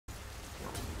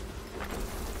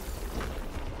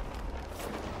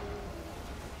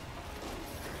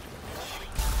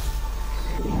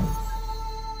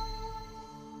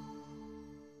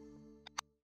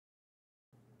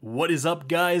What is up,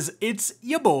 guys? It's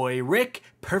your boy Rick,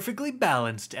 perfectly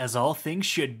balanced as all things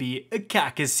should be.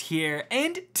 Cacus here,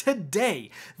 and today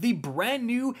the brand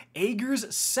new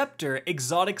AGER'S SCEPTER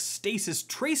exotic Stasis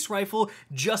trace rifle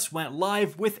just went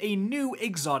live with a new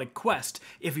exotic quest.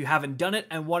 If you haven't done it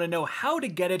and want to know how to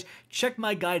get it, check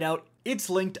my guide out.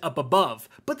 It's linked up above.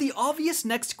 But the obvious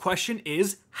next question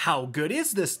is, how good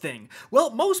is this thing? Well,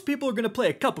 most people are going to play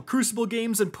a couple Crucible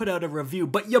games and put out a review,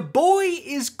 but your boy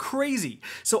is crazy.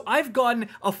 So I've gotten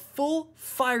a full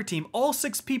fire team, all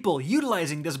 6 people,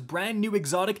 utilizing this brand new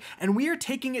exotic, and we are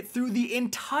taking it through the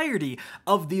entirety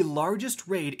of the largest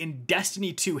raid in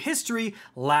Destiny 2 history,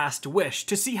 Last Wish,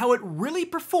 to see how it really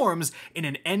performs in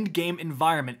an endgame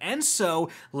environment. And so,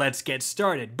 let's get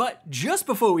started. But just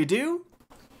before we do...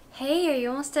 Hey, are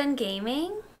you almost done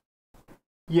gaming?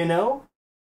 You know,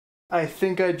 I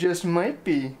think I just might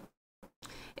be.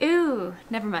 Ooh,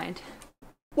 never mind.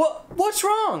 What's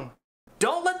wrong?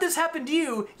 Don't let this happen to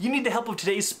you. You need the help of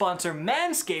today's sponsor,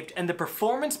 Manscaped, and the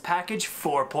Performance Package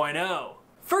 4.0.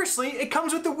 Firstly, it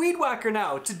comes with the Weed Whacker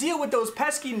now to deal with those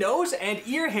pesky nose and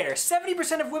ear hair.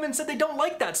 70% of women said they don't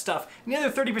like that stuff, and the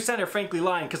other 30% are frankly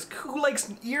lying, because who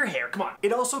likes ear hair? Come on.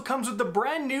 It also comes with the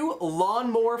brand new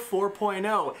Lawnmower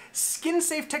 4.0,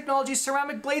 skin-safe technology,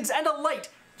 ceramic blades, and a light.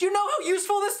 Do you know how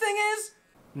useful this thing is?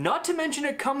 Not to mention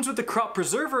it comes with the Crop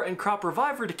Preserver and Crop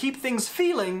Reviver to keep things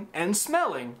feeling and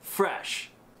smelling fresh.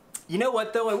 You know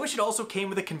what though, I wish it also came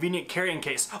with a convenient carrying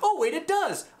case. Oh wait, it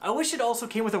does! I wish it also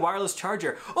came with a wireless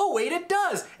charger. Oh wait, it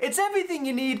does! It's everything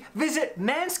you need. Visit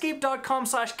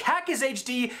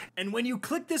manscaped.com/cacushd, and when you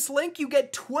click this link, you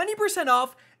get 20%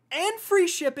 off and free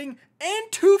shipping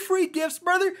and 2 free gifts,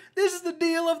 brother. This is the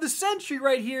deal of the century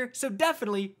right here, so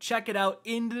definitely check it out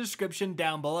in the description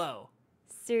down below.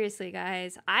 Seriously,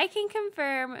 guys, I can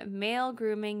confirm male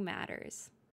grooming matters.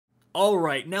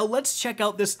 Alright, now let's check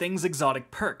out this thing's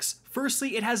exotic perks.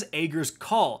 Firstly, it has Ager's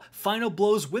Call. Final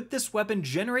blows with this weapon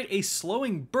generate a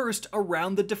slowing burst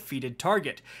around the defeated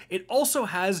target. It also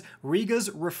has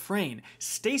Riga's Refrain.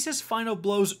 Stasis final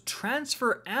blows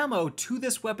transfer ammo to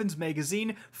this weapon's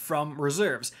magazine from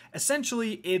reserves.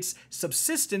 Essentially, it's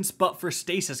subsistence but for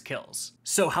stasis kills.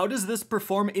 So how does this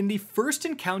perform in the first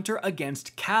encounter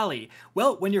against Kalli?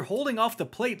 Well, when you're holding off the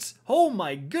plates, oh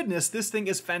my goodness, this thing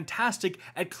is fantastic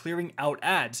at clearing out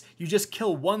adds. You just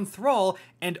kill one thrall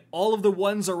and all of the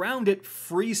ones around it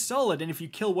freeze solid, and if you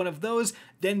kill one of those,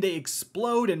 then they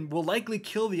explode and will likely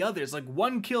kill the others. Like,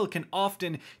 one kill can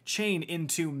often chain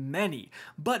into many.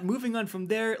 But moving on from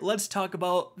there, let's talk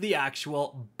about the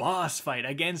actual boss fight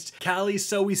against Kalli.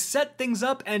 So we set things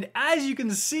up, and as you can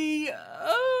see,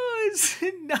 it's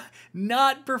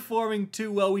not performing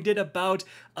too well. We did about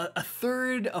a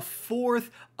third, a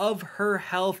fourth of her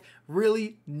health.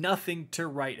 Really nothing to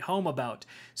write home about.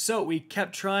 So we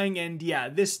kept trying, and yeah,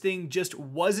 this thing just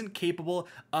wasn't capable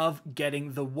of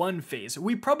getting the one phase.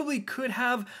 We probably could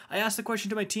have. I asked the question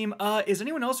to my team, is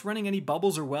anyone else running any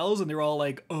bubbles or wells? And they're all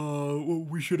like, well,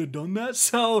 we should have done that.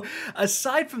 So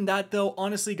aside from that though,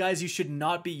 honestly guys, you should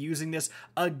not be using this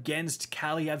against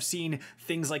Kalli. I've seen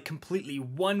things like completely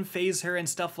one phase her and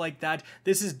stuff like that.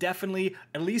 This is definitely,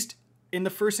 at least in the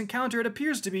first encounter, it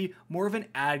appears to be more of an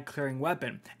ad clearing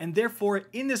weapon, and therefore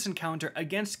in this encounter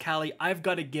against Kalli, I've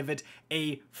got to give it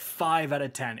a 5 out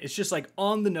of 10. It's just like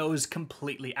on the nose,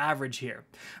 completely average here.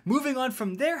 Moving on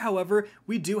from there, however,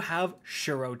 we do have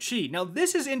Shuro Chi. Now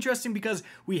this is interesting because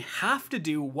we have to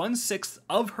do 1/6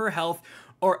 of her health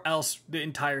or else the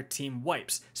entire team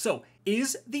wipes. So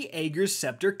is the AGER'S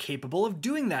SCEPTER capable of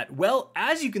doing that? Well,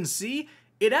 as you can see,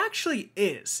 it actually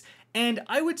is. And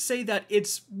I would say that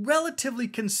it's relatively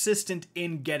consistent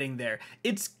in getting there.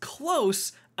 It's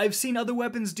close. I've seen other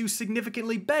weapons do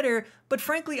significantly better, but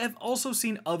frankly, I've also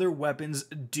seen other weapons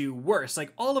do worse.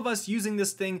 Like, all of us using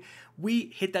this thing,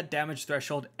 we hit that damage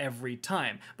threshold every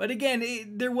time. But again,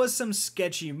 there was some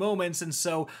sketchy moments, and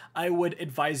so I would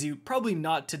advise you probably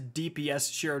not to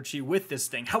DPS Shuro Chi with this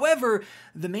thing. However,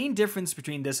 the main difference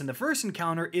between this and the first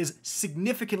encounter is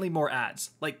significantly more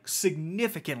adds. Like,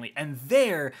 significantly. And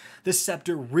there, the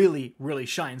Scepter really, really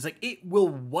shines. Like, it will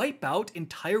wipe out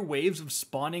entire waves of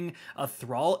spawning a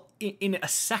thrall in a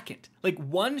second. Like,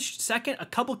 1 second, a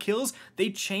couple kills,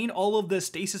 they chain all of the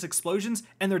stasis explosions,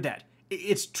 and they're dead.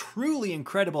 It's truly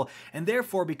incredible, and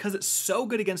therefore, because it's so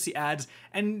good against the adds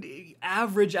and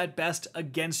average at best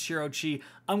against Shuro Chi,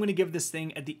 I'm going to give this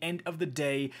thing at the end of the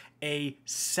day a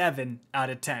 7 out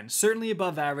of 10. Certainly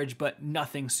above average, but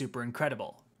nothing super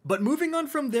incredible. But moving on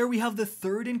from there, we have the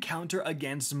third encounter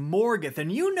against Morgeth,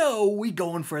 and you know we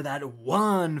going for that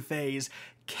one phase.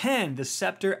 Can the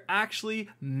Scepter actually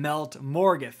melt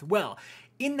Morgeth? Well,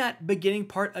 in that beginning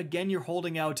part, again, you're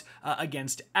holding out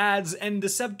against ads, and the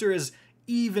Scepter is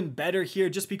even better here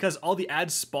just because all the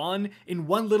ads spawn in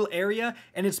one little area,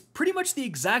 and it's pretty much the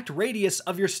exact radius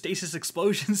of your stasis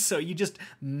explosions, so you just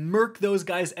murk those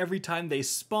guys every time they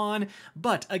spawn.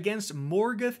 But against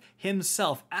Morgeth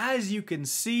himself, as you can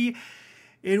see,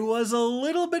 it was a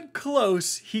little bit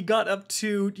close. He got up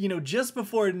to, just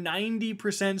before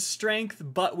 90% strength,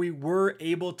 but we were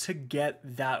able to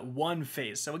get that one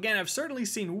phase. So again, I've certainly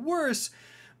seen worse,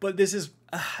 but this is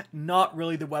not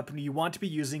really the weapon you want to be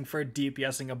using for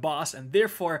DPSing a boss, and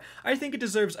therefore, I think it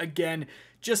deserves, again,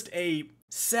 just a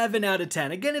 7 out of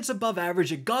 10. Again, it's above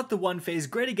average. It got the one phase,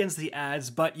 great against the ads,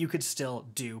 but you could still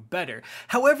do better.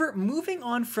 However, moving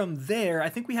on from there, I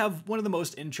think we have one of the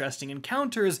most interesting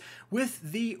encounters with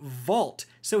the Vault.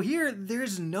 So here,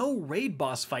 there's no raid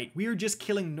boss fight. We are just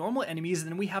killing normal enemies,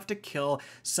 and then we have to kill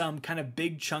some kind of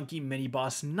big, chunky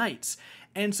mini-boss knights.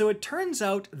 And so it turns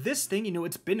out this thing,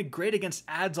 it's been great against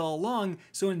ads all along,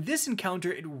 so in this encounter,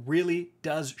 it really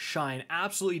does shine.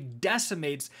 Absolutely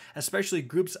decimates, especially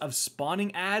groups of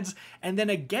spawning ads, and then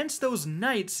against those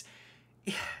knights,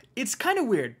 it's kind of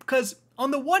weird, because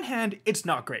on the one hand, it's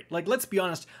not great. Like, let's be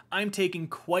honest, I'm taking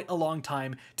quite a long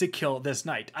time to kill this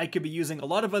knight. I could be using a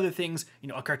lot of other things,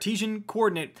 a Cartesian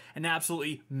coordinate, and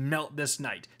absolutely melt this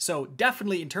knight. So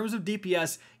definitely, in terms of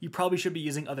DPS, you probably should be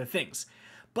using other things.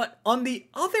 But on the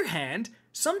other hand,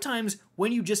 sometimes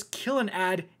when you just kill an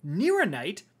ad near a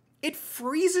knight, it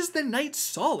freezes the knight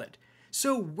solid.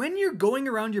 So when you're going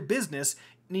around your business,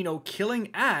 killing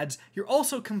ads, you're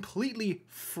also completely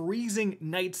freezing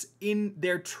knights in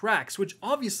their tracks, which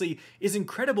obviously is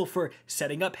incredible for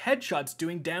setting up headshots,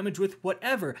 doing damage with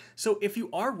whatever. So if you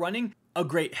are running a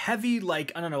great heavy,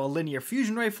 like, a linear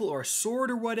fusion rifle or a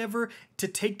sword or whatever to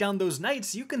take down those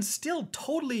knights, you can still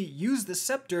totally use the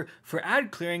Scepter for ad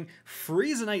clearing,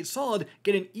 freeze a knight solid,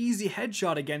 get an easy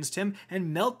headshot against him,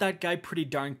 and melt that guy pretty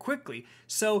darn quickly.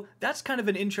 So that's kind of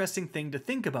an interesting thing to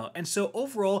think about. And so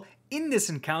overall, in this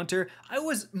encounter, I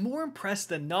was more impressed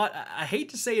than not. I hate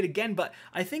to say it again, but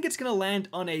I think it's going to land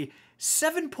on a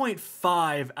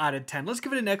 7.5 out of 10. Let's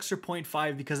give it an extra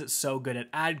 0.5 because it's so good at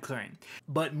ad clearing.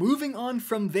 But moving on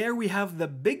from there, we have the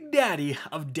big daddy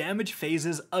of damage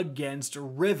phases against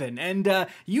Riven. And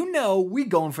we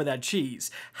going for that cheese.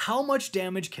 How much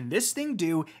damage can this thing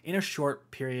do in a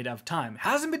short period of time?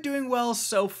 Hasn't been doing well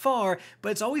so far,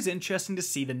 but it's always interesting to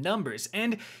see the numbers.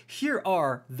 And here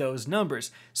are those numbers.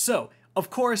 So,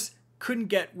 of course, couldn't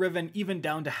get Riven even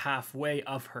down to halfway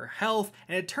of her health,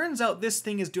 and it turns out this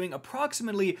thing is doing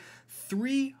approximately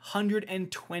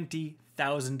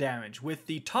 320,000 damage, with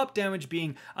the top damage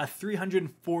being a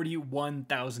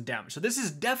 341,000 damage. So this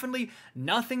is definitely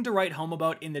nothing to write home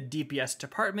about in the DPS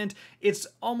department. It's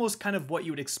almost kind of what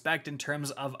you would expect in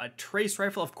terms of a trace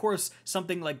rifle. Of course,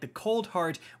 something like the Cold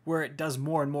Heart, where it does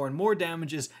more and more and more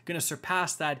damage, is going to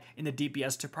surpass that in the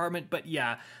DPS department. But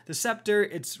yeah, the Scepter,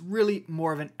 it's really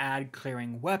more of an ad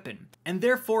clearing weapon. And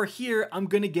therefore here, I'm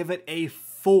going to give it a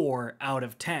 4 out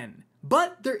of 10.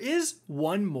 But there is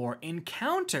one more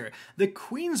encounter, the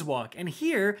Queen's Walk, and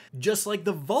here, just like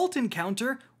the Vault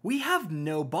encounter, we have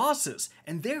no bosses,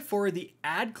 and therefore the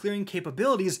ad clearing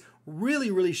capabilities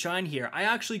really shine here. I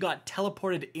actually got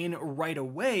teleported in right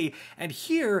away, and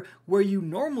here, where you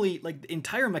normally, like, the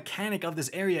entire mechanic of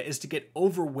this area is to get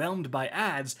overwhelmed by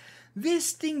ads,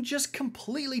 this thing just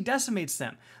completely decimates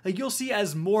them. Like, you'll see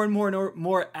as more and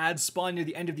more ads spawn near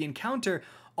the end of the encounter,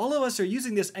 all of us are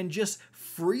using this and just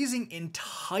freezing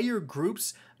entire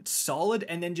groups solid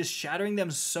and then just shattering them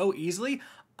so easily.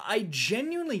 I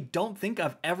genuinely don't think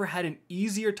I've ever had an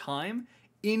easier time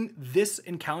in this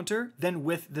encounter than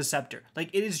with the Scepter. Like,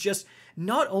 it is just,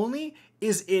 not only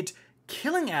is it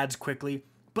killing ads quickly,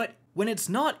 but when it's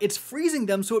not, it's freezing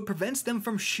them so it prevents them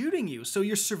from shooting you. So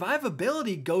your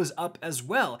survivability goes up as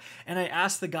well. And I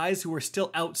asked the guys who were still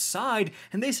outside,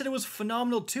 and they said it was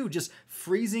phenomenal too, just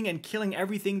freezing and killing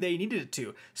everything they needed it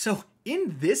to. So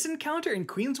in this encounter in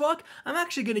Queen's Walk, I'm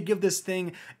actually going to give this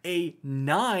thing a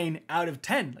 9 out of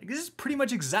 10. Like, this is pretty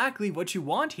much exactly what you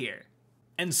want here.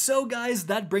 And so guys,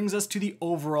 that brings us to the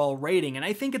overall rating, and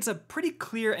I think it's a pretty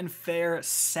clear and fair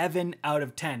 7 out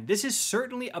of 10. This is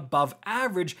certainly above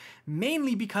average,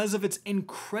 mainly because of its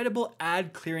incredible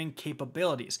ad clearing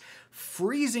capabilities.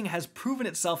 Freezing has proven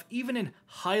itself, even in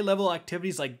high-level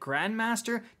activities like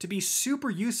Grandmaster, to be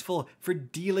super useful for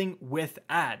dealing with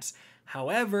ads.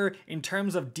 However, in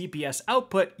terms of DPS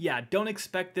output, yeah, don't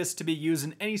expect this to be used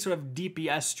in any sort of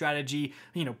DPS strategy,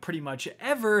 pretty much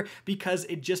ever, because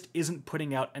it just isn't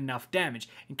putting out enough damage.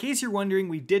 In case you're wondering,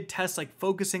 we did test like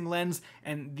Focusing Lens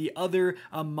and the other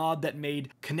mod that made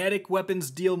kinetic weapons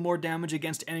deal more damage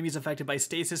against enemies affected by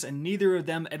stasis, and neither of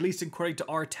them, at least according to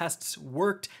our tests,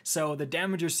 worked, so the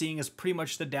damage you're seeing is pretty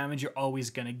much the damage you're always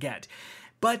gonna get.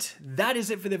 But that is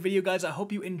it for the video, guys. I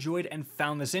hope you enjoyed and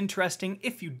found this interesting.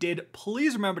 If you did,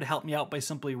 please remember to help me out by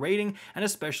simply rating and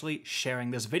especially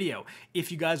sharing this video.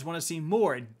 If you guys want to see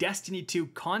more Destiny 2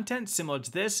 content similar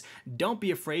to this, don't be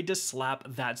afraid to slap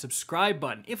that subscribe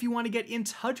button. If you want to get in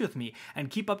touch with me and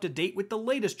keep up to date with the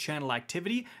latest channel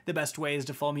activity, the best way is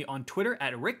to follow me on Twitter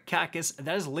at RickCacus.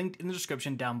 That is linked in the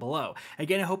description down below.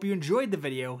 Again, I hope you enjoyed the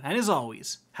video, and as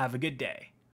always, have a good day.